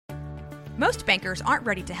Most bankers aren't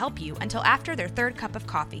ready to help you until after their third cup of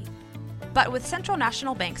coffee. But with Central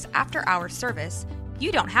National Bank's after-hours service,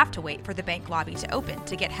 you don't have to wait for the bank lobby to open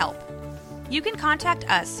to get help. You can contact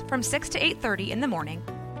us from 6 to 8:30 in the morning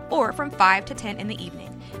or from 5 to 10 in the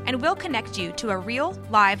evening, and we'll connect you to a real,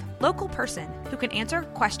 live, local person who can answer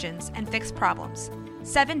questions and fix problems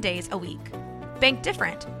 7 days a week. Bank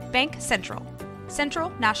different. Bank Central. Central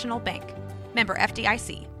National Bank. Member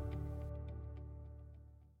FDIC.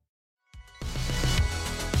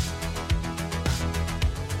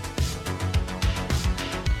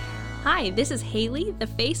 Hi, this is Haley, the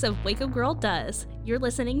face of Waco Girl Does. You're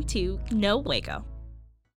listening to Know Waco.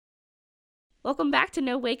 Welcome back to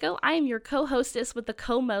Know Waco. I am your co-hostess with the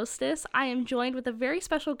co-mostess. I am joined with a very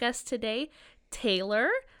special guest today, Taylor.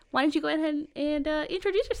 Why don't you go ahead and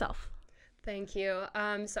introduce yourself? Thank you.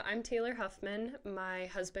 So I'm Taylor Huffman. My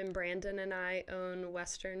husband Brandon and I own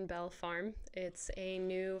Western Bell Farm. It's a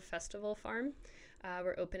new festival farm.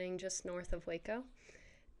 We're opening just north of Waco.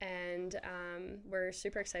 And we're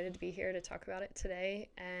super excited to be here to talk about it today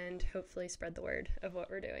and hopefully spread the word of what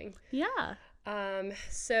we're doing. Yeah.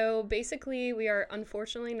 So basically, we are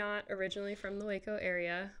unfortunately not originally from the Waco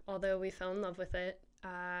area, although we fell in love with it.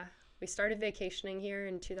 We started vacationing here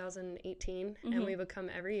in 2018, and we would come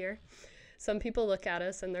every year. Some people look at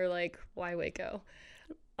us and they're like, why Waco?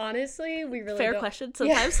 Honestly, we really Fair don't... question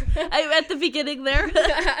sometimes. Yeah. I'm at the beginning there.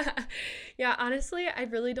 Yeah, honestly, I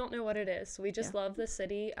really don't know what it is. We just love the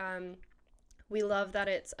city. We love that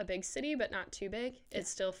it's a big city, but not too big. It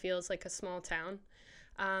still feels like a small town.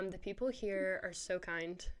 The people here are so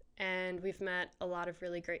kind, and we've met a lot of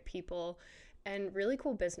really great people and really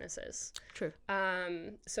cool businesses. True.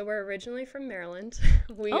 So we're originally from Maryland.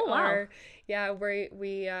 We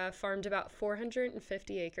farmed about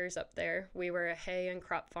 450 acres up there. We were a hay and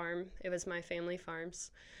crop farm. It was my family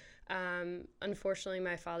farms. Unfortunately,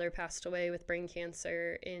 my father passed away with brain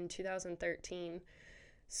cancer in 2013.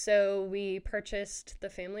 So we purchased the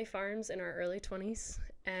family farms in our early 20s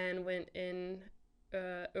and went in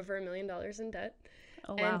over $1 million in debt.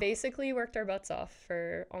 Oh, wow. And basically worked our butts off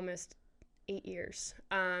for almost 8 years.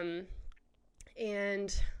 And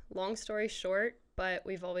long story short, but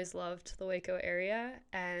we've always loved the Waco area,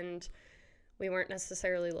 and we weren't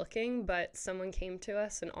necessarily looking, but someone came to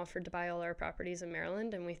us and offered to buy all our properties in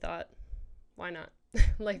Maryland, and we thought, why not?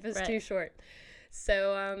 Life is too short.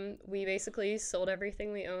 So we basically sold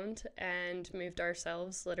everything we owned and moved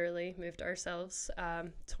ourselves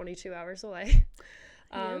 22 hours away.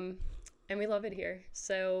 And we love it here.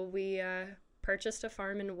 So we purchased a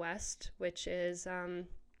farm in West, which is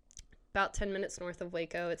about 10 minutes north of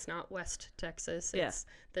Waco. It's not West Texas. It's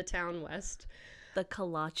the town West. The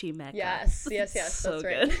Kolache Mecca. Yes. So that's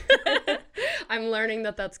right. Good. I'm learning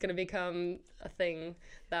that that's going to become a thing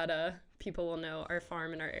that people will know our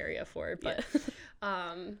farm in our area for. But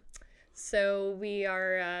so we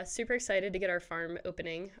are super excited to get our farm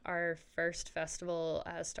opening. Our first festival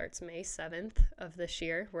starts May 7th of this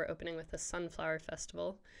year. We're opening with the Sunflower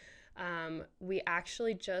Festival. We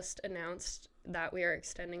actually just announced that we are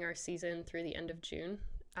extending our season through the end of June.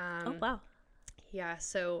 Oh, wow. Yeah,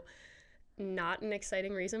 so not an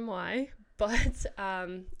exciting reason why, but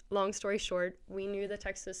long story short, we knew the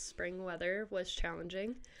Texas spring weather was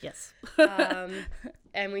challenging. Yes.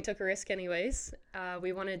 And we took a risk anyways.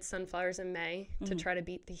 We wanted sunflowers in May to try to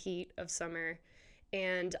beat the heat of summer.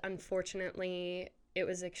 And unfortunately, it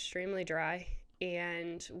was extremely dry.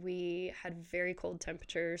 And we had very cold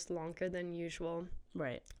temperatures, longer than usual.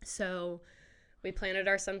 Right. So we planted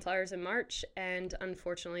our sunflowers in March, and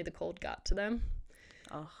unfortunately the cold got to them.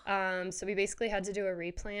 Oh. So we basically had to do a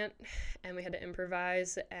replant, and we had to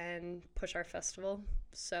improvise and push our festival.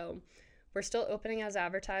 So we're still opening as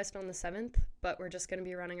advertised on the 7th, but we're just going to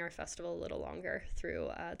be running our festival a little longer through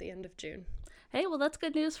the end of June. Hey, well, that's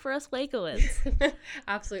good news for us Wacoans.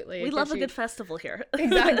 Absolutely. We love a good festival here.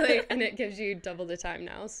 Exactly, and it gives you double the time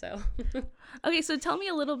now, so. Okay, so tell me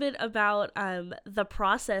a little bit about the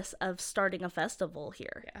process of starting a festival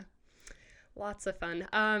here. Yeah, lots of fun.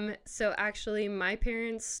 So actually, my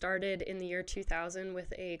parents started in the year 2000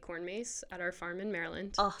 with a corn maze at our farm in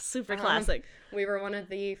Maryland. Oh, super classic. We were one of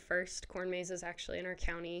the first corn mazes actually in our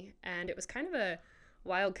county, and it was kind of a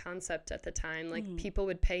wild concept at the time. Like people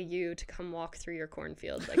would pay you to come walk through your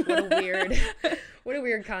cornfield. Like what a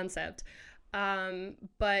weird concept.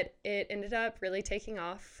 But it ended up really taking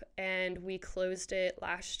off, and we closed it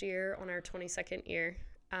last year on our 22nd year.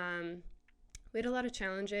 We had a lot of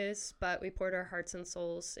challenges, but we poured our hearts and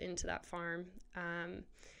souls into that farm,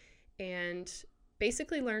 and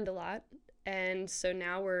basically learned a lot. And so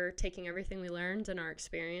now we're taking everything we learned and our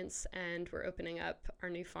experience, and we're opening up our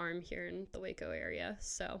new farm here in the Waco area.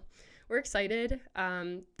 So we're excited.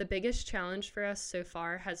 The biggest challenge for us so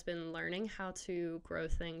far has been learning how to grow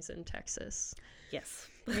things in Texas. Yes.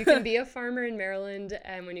 You can be a farmer in Maryland,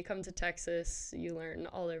 and when you come to Texas, you learn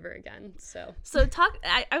all over again. So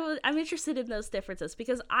I'm interested in those differences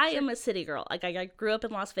because I am a city girl. Like I grew up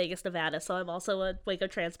in Las Vegas, Nevada, so I'm also a Waco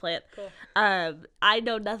transplant. Cool. I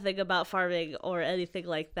know nothing about farming or anything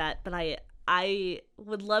like that, but I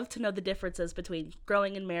would love to know the differences between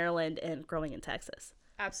growing in Maryland and growing in Texas.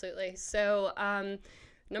 Absolutely. So,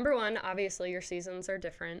 number one, obviously your seasons are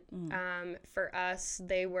different. For us,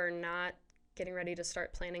 they were not getting ready to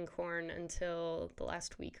start planting corn until the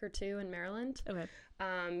last week or two in Maryland. Okay.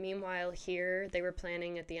 Meanwhile, here they were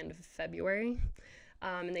planting at the end of February.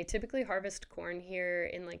 And they typically harvest corn here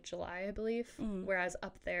in like July, I believe. Whereas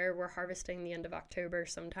up there, we're harvesting the end of October,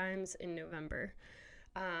 sometimes in November.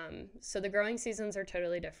 So the growing seasons are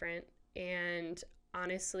totally different. And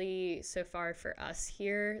honestly, so far for us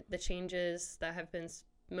here, the changes that have been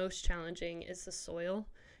most challenging is the soil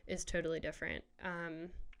is totally different.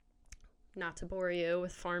 Not to bore you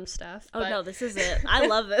with farm stuff. Oh, no, this is it. I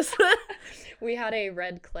love this. We had a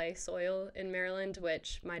red clay soil in Maryland,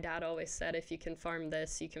 which my dad always said, if you can farm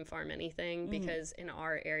this, you can farm anything, because in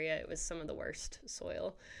our area, it was some of the worst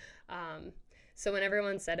soil. So when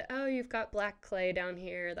everyone said, oh, you've got black clay down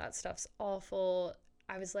here, that stuff's awful,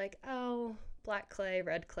 I was like, oh, black clay,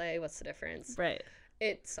 red clay, what's the difference? Right.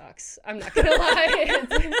 It sucks. I'm not gonna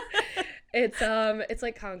lie. It's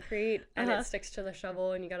like concrete, and it sticks to the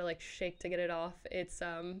shovel, and you gotta like shake to get it off. It's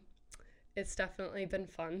definitely been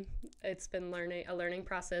fun. It's been a learning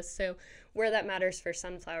process. So where that matters for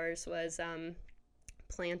sunflowers was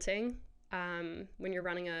planting. When you're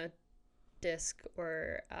running a disc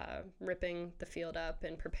or ripping the field up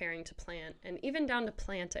and preparing to plant, and even down to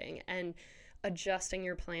planting and adjusting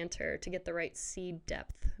your planter to get the right seed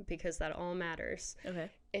depth, because that all matters. Okay.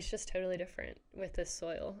 It's just totally different with this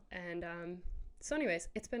soil. And so anyways,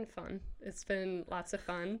 it's been fun. It's been lots of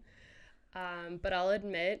fun. But I'll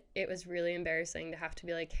admit it was really embarrassing to have to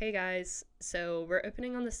be like, hey guys, so we're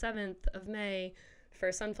opening on the 7th of May for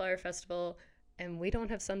a sunflower festival, and we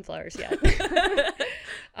don't have sunflowers yet.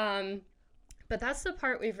 But that's the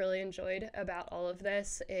part we've really enjoyed about all of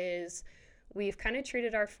this is we've kind of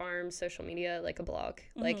treated our farm social media like a blog.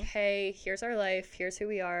 Like, hey, here's our life. Here's who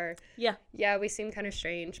we are. Yeah, we seem kind of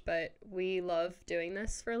strange, but we love doing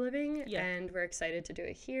this for a living, and we're excited to do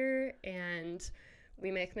it here. And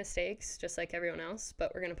we make mistakes just like everyone else,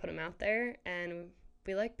 but we're going to put them out there. And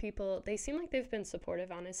we like people. They seem like they've been supportive,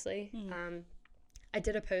 honestly. I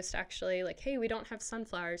did a post, actually, like, hey, we don't have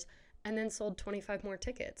sunflowers, and then sold 25 more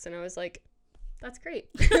tickets. And I was like, that's great.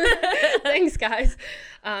 Thanks, guys.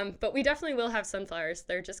 But we definitely will have sunflowers.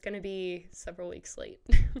 They're just going to be several weeks late.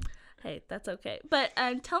 Hey, that's okay. But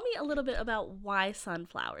tell me a little bit about why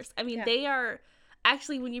sunflowers. I mean, they are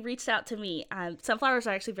actually, when you reached out to me, sunflowers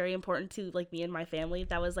are actually very important to like me and my family.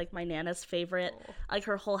 That was like my Nana's favorite. Like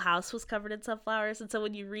her whole house was covered in sunflowers. And so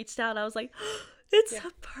when you reached out, I was like, it's a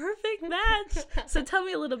perfect match. So tell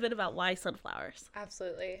me a little bit about why sunflowers.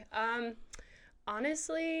 Absolutely.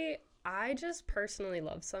 Honestly, I just personally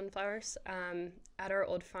love sunflowers. At our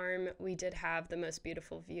old farm, we did have the most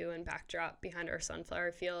beautiful view and backdrop behind our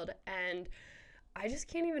sunflower field, and I just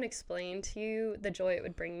can't even explain to you the joy it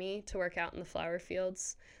would bring me to work out in the flower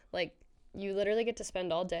fields. Like, you literally get to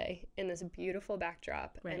spend all day in this beautiful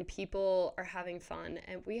backdrop, and people are having fun.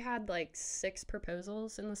 And we had like 6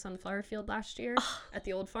 proposals in the sunflower field last year at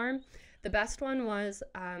the old farm. The best one was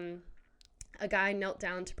a guy knelt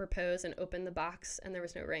down to propose and opened the box, and there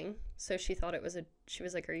was no ring. So she thought it was she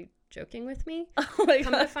was like, are you joking with me? Oh my God.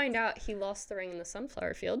 Come to find out, he lost the ring in the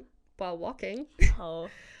sunflower field while walking.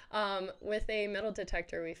 With a metal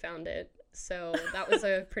detector, we found it. So that was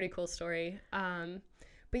a pretty cool story.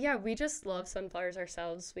 But yeah, we just love sunflowers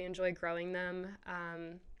ourselves. We enjoy growing them.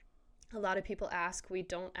 A lot of people ask, we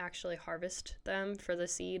don't actually harvest them for the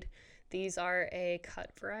seed. These are a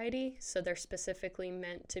cut variety, so they're specifically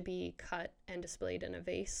meant to be cut and displayed in a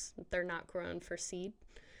vase. They're not grown for seed.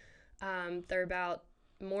 They're about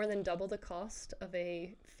more than double the cost of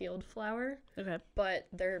a field flower, but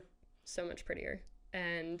they're so much prettier.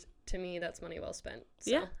 And to me, that's money well spent.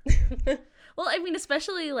 So. Yeah. Well, I mean,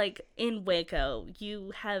 especially like in Waco,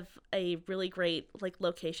 you have a really great like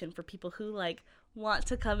location for people who like want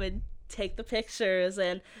to come and take the pictures,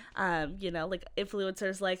 and you know, like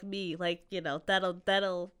influencers like me, like, you know,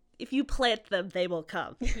 that'll if you plant them, they will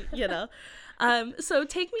come. You know. So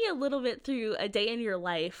take me a little bit through a day in your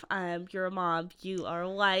life. You're a mom, you are a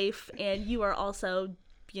wife, and you are also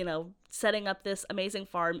setting up this amazing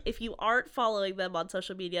farm. If you aren't following them on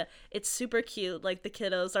social media, it's super cute. Like, the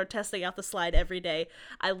kiddos are testing out the slide every day.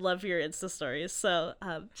 I love your Insta stories. So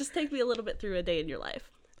just take me a little bit through a day in your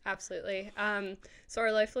life. Absolutely. So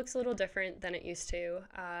our life looks a little different than it used to.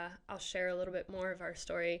 I'll share a little bit more of our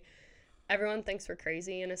story. Everyone thinks we're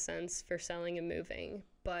crazy in a sense for selling and moving,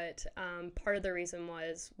 but part of the reason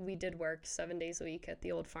was we did work 7 days a week at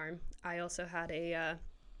the old farm. I also had a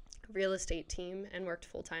real estate team and worked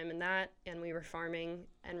full-time in that, and we were farming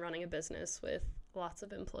and running a business with lots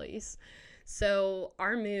of employees. So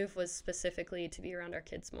our move was specifically to be around our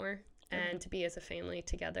kids more and to be as a family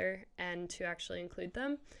together and to actually include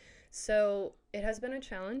them. So it has been a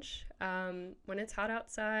challenge. When it's hot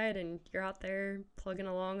outside and you're out there plugging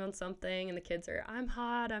along on something and the kids are, I'm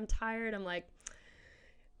hot, I'm tired, I'm like,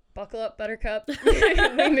 buckle up, Buttercup.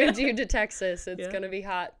 We moved you to Texas. It's going to be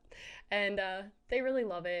hot. And they really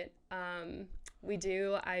love it.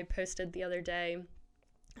 I posted the other day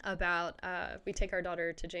about we take our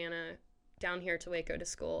daughter to Jana down here to Waco to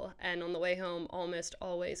school. And on the way home, almost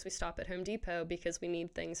always we stop at Home Depot because we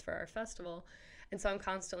need things for our festival. And so I'm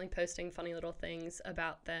constantly posting funny little things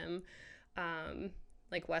about them,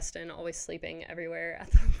 like Weston always sleeping everywhere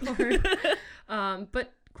at the farm.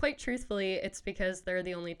 But quite truthfully, it's because they're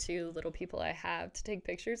the only two little people I have to take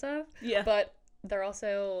pictures of. Yeah. But they're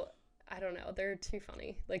also, I don't know, they're too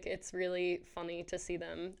funny. Like, it's really funny to see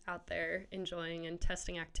them out there enjoying and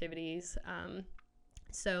testing activities.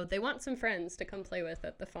 So they want some friends to come play with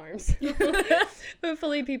at the farms.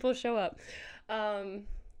 Hopefully people show up.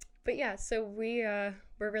 But yeah, so we're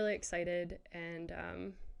really excited, and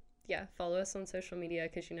follow us on social media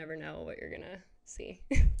because you never know what you're gonna see.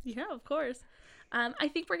 Yeah, of course. I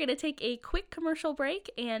think we're gonna take a quick commercial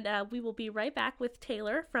break, and we will be right back with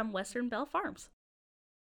Taylor from Western Bell Farms.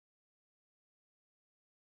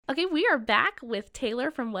 Okay, we are back with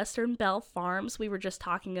Taylor from Western Bell Farms. We were just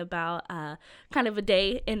talking about kind of a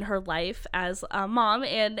day in her life as a mom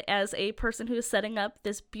and as a person who is setting up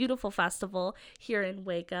this beautiful festival here in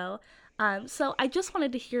Waco. So I just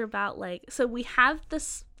wanted to hear about, so we have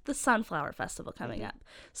the Sunflower Festival coming up.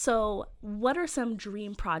 So what are some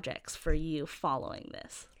dream projects for you following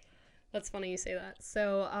this? That's funny you say that.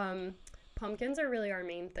 So pumpkins are really our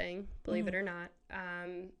main thing, believe it or not.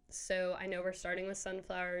 So I know we're starting with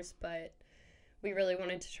sunflowers, but we really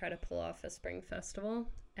wanted to try to pull off a spring festival,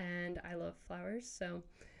 and I love flowers. So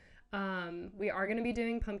we are going to be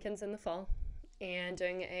doing pumpkins in the fall and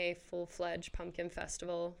doing a full-fledged pumpkin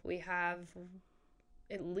festival. We have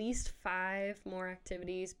at least 5 more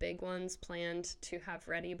activities, big ones, planned to have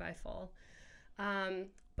ready by fall.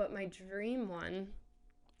 But my dream one,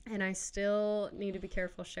 and I still need to be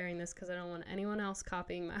careful sharing this because I don't want anyone else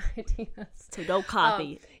copying my ideas. So don't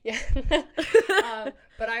copy.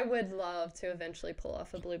 But I would love to eventually pull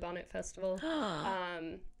off a Bluebonnet Festival.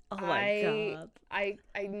 Oh my God.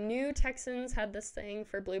 I knew Texans had this thing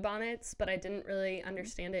for bluebonnets, but I didn't really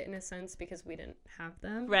understand it in a sense because we didn't have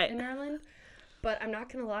them in Maryland. But I'm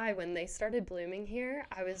not going to lie, when they started blooming here,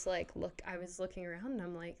 I was looking around and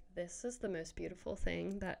I'm like, this is the most beautiful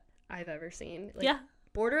thing that I've ever seen.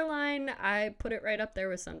 Borderline, I put it right up there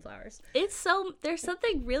with sunflowers. There's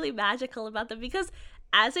something really magical about them because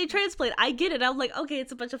as a transplant, I get it. I'm like, okay,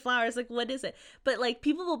 it's a bunch of flowers. Like, what is it? But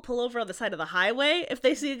people will pull over on the side of the highway if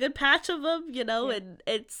they see a good patch of them, and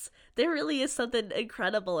there really is something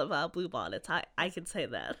incredible about bluebonnets. I can say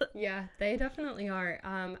that. Yeah, they definitely are.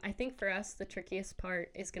 I think for us, the trickiest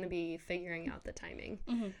part is going to be figuring out the timing.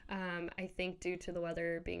 Mm-hmm. I think due to the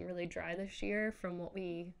weather being really dry this year, from what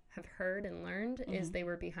we have heard and learned, is they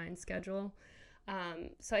were behind schedule.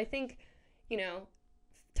 So I think,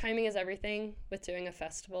 timing is everything with doing a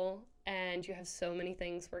festival, and you have so many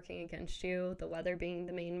things working against you, the weather being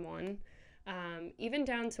the main one. Even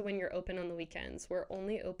down to when you're open on the weekends. We're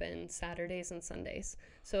only open Saturdays and Sundays.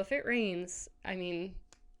 So if it rains,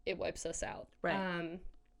 it wipes us out. Right.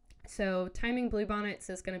 So timing bluebonnets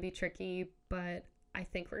is going to be tricky, but I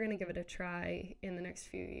think we're going to give it a try in the next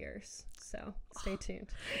few years. So stay tuned.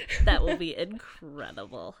 That will be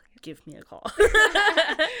incredible. Give me a call.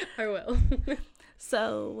 I will.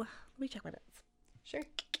 So let me check my notes. Sure.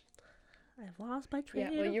 I've lost my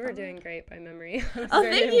train. Yeah, well, you were doing great by memory. Oh,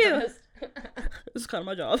 thank you. This is kind of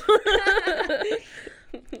my job.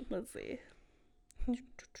 Let's see.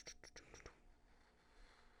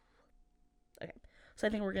 Okay. So I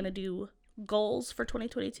think we're going to do goals for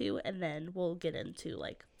 2022, and then we'll get into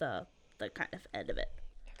the kind of end of it.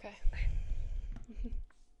 Okay.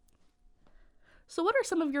 So what are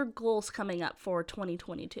some of your goals coming up for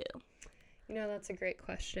 2022? That's a great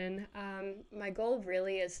question. My goal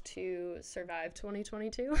really is to survive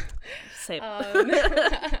 2022. Same.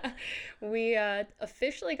 We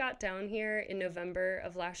officially got down here in November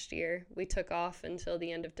of last year. We took off until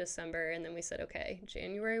the end of December, and then we said, okay,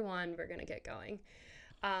 January 1, we're going to get going.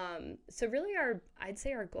 So really I'd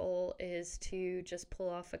say our goal is to just pull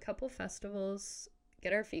off a couple festivals,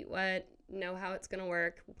 get our feet wet, know how it's going to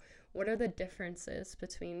work. What are the differences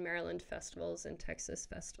between Maryland festivals and Texas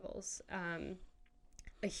festivals?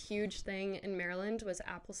 A huge thing in Maryland was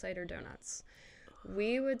apple cider donuts.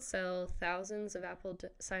 We would sell thousands of apple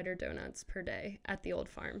cider donuts per day at the old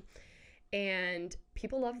farm, and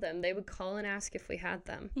people loved them. They would call and ask if we had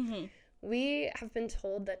them. Mm-hmm. We have been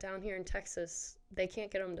told that down here in Texas, they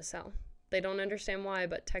can't get them to sell. They don't understand why,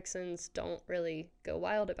 but Texans don't really go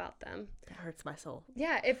wild about them. That hurts my soul.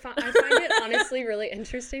 Yeah, I find it honestly really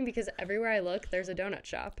interesting because everywhere I look, there's a donut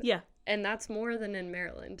shop. Yeah. And that's more than in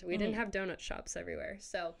Maryland. We didn't have donut shops everywhere.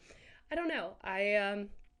 So, I don't know.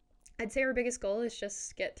 I'd say our biggest goal is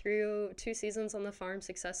just get through 2 seasons on the farm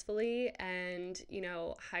successfully and,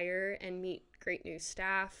 hire and meet great new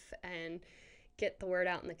staff and get the word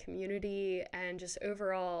out in the community and just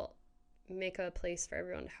overall make a place for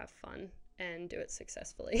everyone to have fun and do it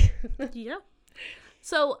successfully. Yeah.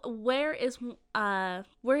 So where is a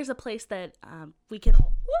place that we can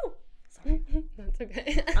all... Woo! Sorry. That's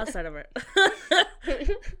okay. I'll start over.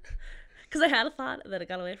 Because I had a thought and then it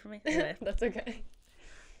got away from me. Anyway. That's okay.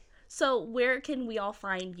 So where can we all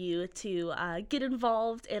find you to get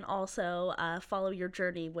involved and also follow your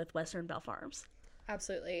journey with Western Bell Farms?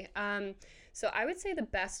 Absolutely. So I would say the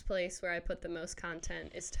best place where I put the most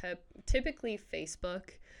content is typically Facebook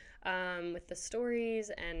with the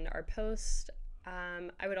stories and our posts.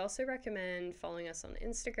 I would also recommend following us on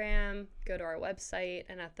Instagram, go to our website,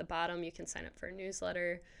 and at the bottom you can sign up for a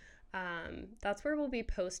newsletter. That's where we'll be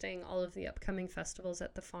posting all of the upcoming festivals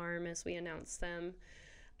at the farm as we announce them.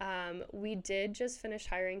 We did just finish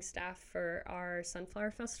hiring staff for our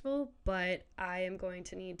Sunflower Festival, but I am going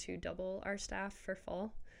to need to double our staff for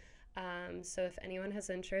fall. So if anyone has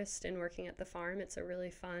interest in working at the farm, it's a really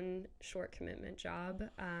fun, short commitment job.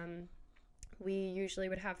 We usually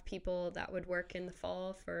would have people that would work in the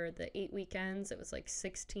fall for the 8 weekends. It was like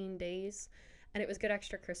 16 days. And it was good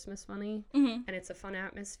extra Christmas money, and it's a fun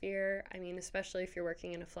atmosphere. I mean, especially if you're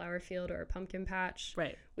working in a flower field or a pumpkin patch.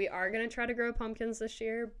 Right. We are going to try to grow pumpkins this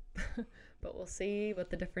year, but we'll see what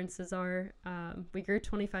the differences are. We grew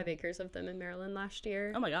 25 acres of them in Maryland last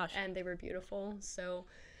year. Oh, my gosh. And they were beautiful, so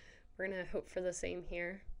we're going to hope for the same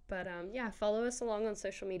here. But, follow us along on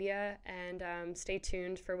social media and stay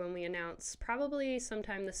tuned for when we announce probably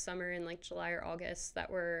sometime this summer in like July or August that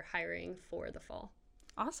we're hiring for the fall.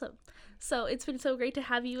 Awesome. So it's been so great to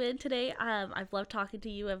have you in today. I've loved talking to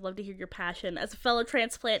you. I've loved to hear your passion as a fellow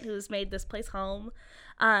transplant who's made this place home.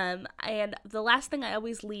 And the last thing I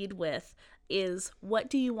always lead with is, what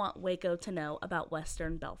do you want Waco to know about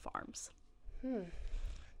Western Bell Farms?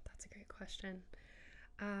 That's a great question.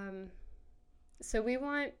 So we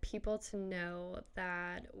want people to know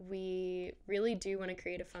that we really do want to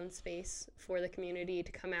create a fun space for the community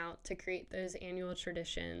to come out, to create those annual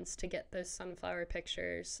traditions, to get those sunflower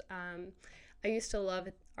pictures. I used to love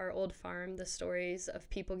at our old farm the stories of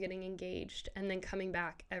people getting engaged and then coming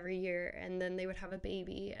back every year, and then they would have a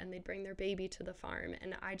baby and they'd bring their baby to the farm.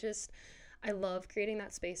 And I love creating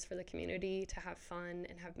that space for the community to have fun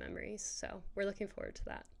and have memories. So we're looking forward to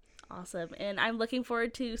that. Awesome. And I'm looking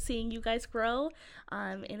forward to seeing you guys grow.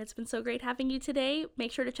 And it's been so great having you today.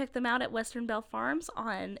 Make sure to check them out at Western Bell Farms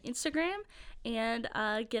on Instagram and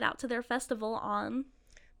get out to their festival on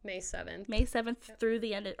May 7th. May 7th through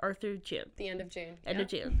the end through June. The end of June. End of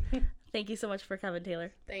June. Thank you so much for coming,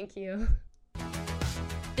 Taylor. Thank you.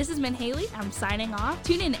 This has been Haley. I'm signing off.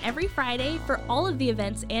 Tune in every Friday for all of the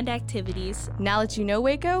events and activities. Now that you know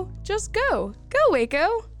Waco, just go. Go,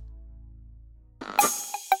 Waco!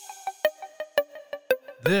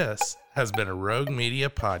 This has been a Rogue Media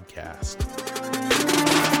podcast.